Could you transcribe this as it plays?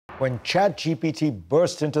When ChatGPT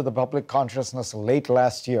burst into the public consciousness late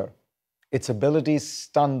last year, its abilities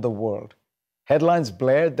stunned the world. Headlines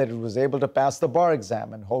blared that it was able to pass the bar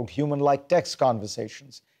exam and hold human-like text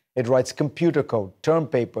conversations. It writes computer code, term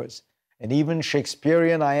papers, and even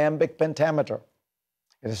Shakespearean iambic pentameter.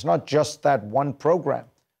 It is not just that one program.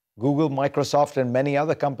 Google, Microsoft, and many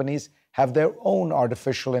other companies have their own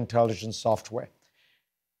artificial intelligence software.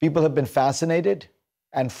 People have been fascinated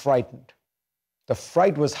and frightened. The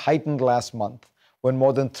fright was heightened last month when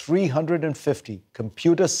more than 350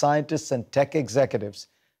 computer scientists and tech executives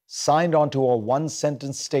signed onto a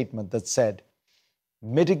one-sentence statement that said,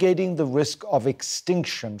 mitigating the risk of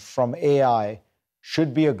extinction from AI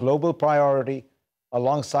should be a global priority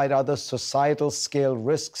alongside other societal scale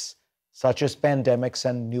risks such as pandemics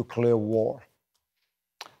and nuclear war.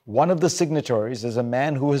 One of the signatories is a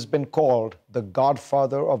man who has been called the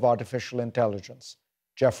godfather of artificial intelligence,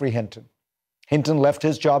 Geoffrey Hinton. Hinton left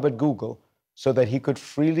his job at Google so that he could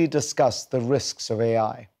freely discuss the risks of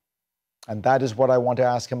AI. And that is what I want to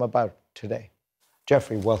ask him about today.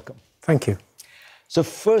 Geoffrey, welcome. Thank you. So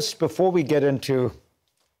first, before we get into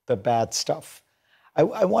the bad stuff,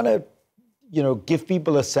 I want to, give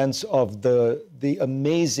people a sense of the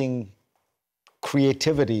amazing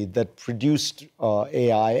creativity that produced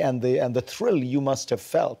AI and the thrill you must have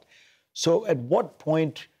felt. So at what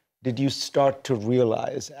point did you start to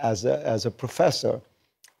realize as a professor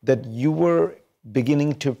that you were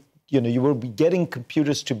beginning to, you were getting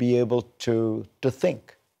computers to be able to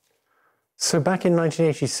think? So back in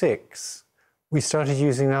 1986, we started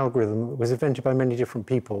using an algorithm that was invented by many different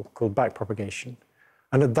people called backpropagation.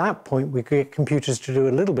 And at that point, we could get computers to do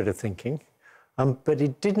a little bit of thinking, but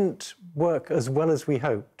it didn't work as well as we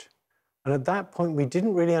hoped. And at that point, we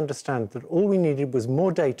didn't really understand that all we needed was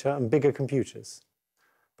more data and bigger computers.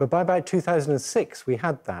 But by about 2006, we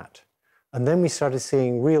had that. And then we started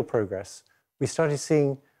seeing real progress. We started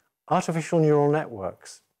seeing artificial neural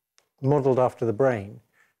networks modeled after the brain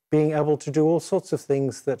being able to do all sorts of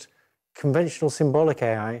things that conventional symbolic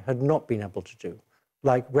AI had not been able to do,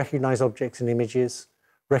 like recognize objects and images,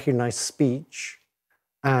 recognize speech,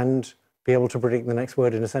 and be able to predict the next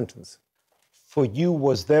word in a sentence. For you,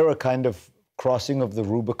 was there a kind of crossing of the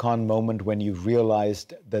Rubicon moment when you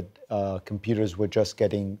realized that computers were just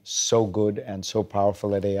getting so good and so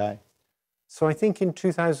powerful at AI? So I think in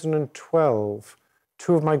 2012,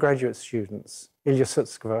 two of my graduate students, Ilya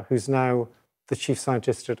Sutskever, who's now the chief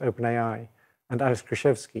scientist at OpenAI, and Alex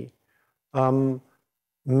Krzyzewski,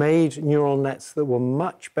 made neural nets that were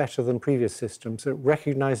much better than previous systems at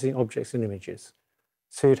recognizing objects and images.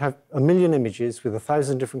 So you'd have 1 million images with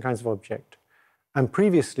 1,000 different kinds of object. And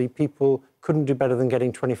previously, people couldn't do better than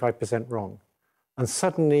getting 25% wrong. And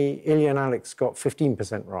suddenly, Ilya and Alex got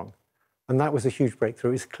 15% wrong. And that was a huge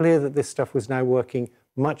breakthrough. It's clear that this stuff was now working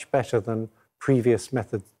much better than previous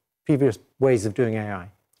methods, previous ways of doing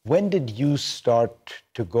AI. When did you start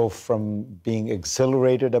to go from being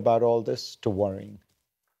exhilarated about all this to worrying?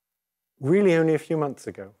 Really only a few months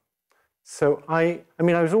ago. So I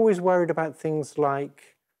was always worried about things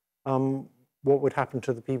like what would happen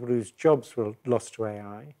to the people whose jobs were lost to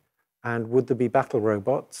AI, and would there be battle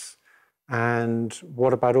robots, and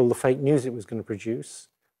what about all the fake news it was going to produce,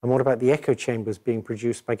 and what about the echo chambers being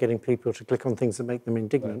produced by getting people to click on things that make them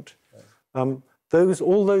indignant. Right.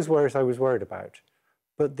 All those worries I was worried about.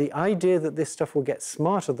 But the idea that this stuff will get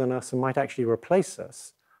smarter than us and might actually replace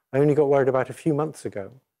us, I only got worried about a few months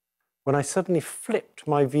ago, when I suddenly flipped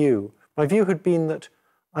my view. My view had been that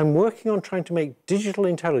I'm working on trying to make digital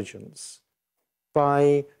intelligence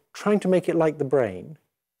by trying to make it like the brain,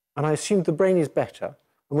 and I assumed the brain is better,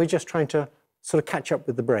 and we're just trying to sort of catch up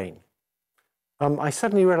with the brain. I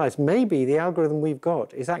suddenly realized maybe the algorithm we've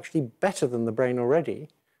got is actually better than the brain already,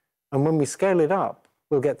 and when we scale it up,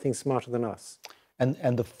 we'll get things smarter than us.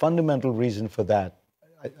 And the fundamental reason for that,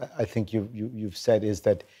 I think you've said, is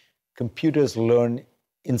that computers learn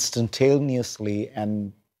instantaneously,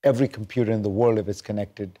 and every computer in the world, if it's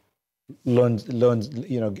connected, learns,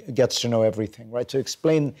 gets to know everything, right? So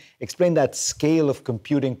explain that scale of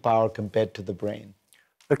computing power compared to the brain.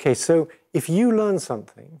 Okay, so if you learn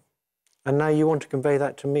something, and now you want to convey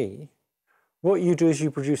that to me, what you do is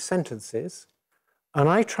you produce sentences, and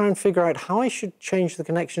I try and figure out how I should change the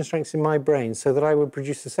connection strengths in my brain so that I would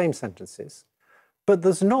produce the same sentences. But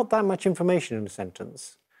there's not that much information in a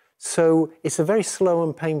sentence, so it's a very slow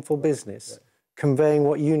and painful business, conveying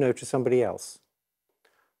what you know to somebody else.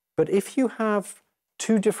 But if you have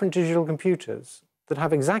two different digital computers that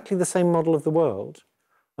have exactly the same model of the world,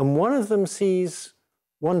 and one of them sees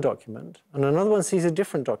one document and another one sees a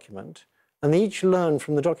different document, and they each learn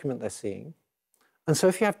from the document they're seeing. And so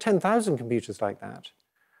if you have 10,000 computers like that,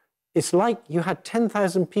 it's like you had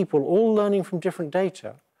 10,000 people all learning from different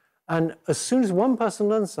data, and as soon as one person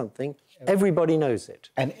learns something, everybody knows it.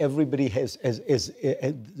 And everybody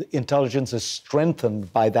intelligence is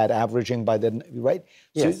strengthened by that averaging, by the, right?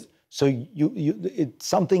 Yes. So it's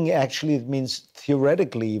something actually, it means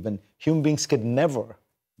theoretically even, human beings could never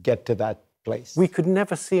get to that place. We could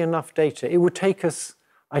never see enough data. It would take us,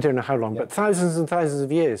 I don't know how long, but thousands and thousands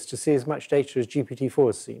of years to see as much data as GPT-4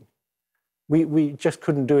 has seen. We just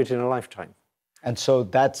couldn't do it in a lifetime. And so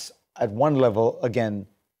that's, at one level, again,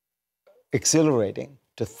 exhilarating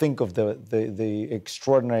to think of the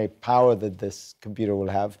extraordinary power that this computer will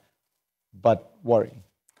have, but worrying.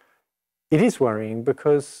 It is worrying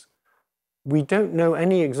because we don't know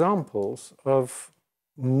any examples of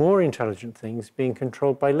more intelligent things being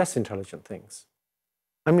controlled by less intelligent things.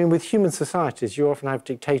 I mean, with human societies, you often have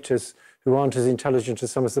dictators who aren't as intelligent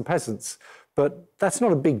as some of the peasants, but that's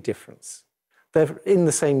not a big difference. They're in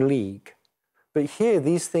the same league. But here,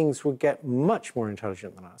 these things would get much more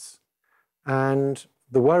intelligent than us. And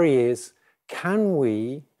the worry is, can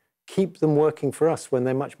we keep them working for us when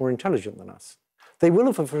they're much more intelligent than us? They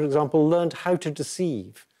will have, for example, learned how to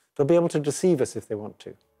deceive. They'll be able to deceive us if they want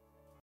to.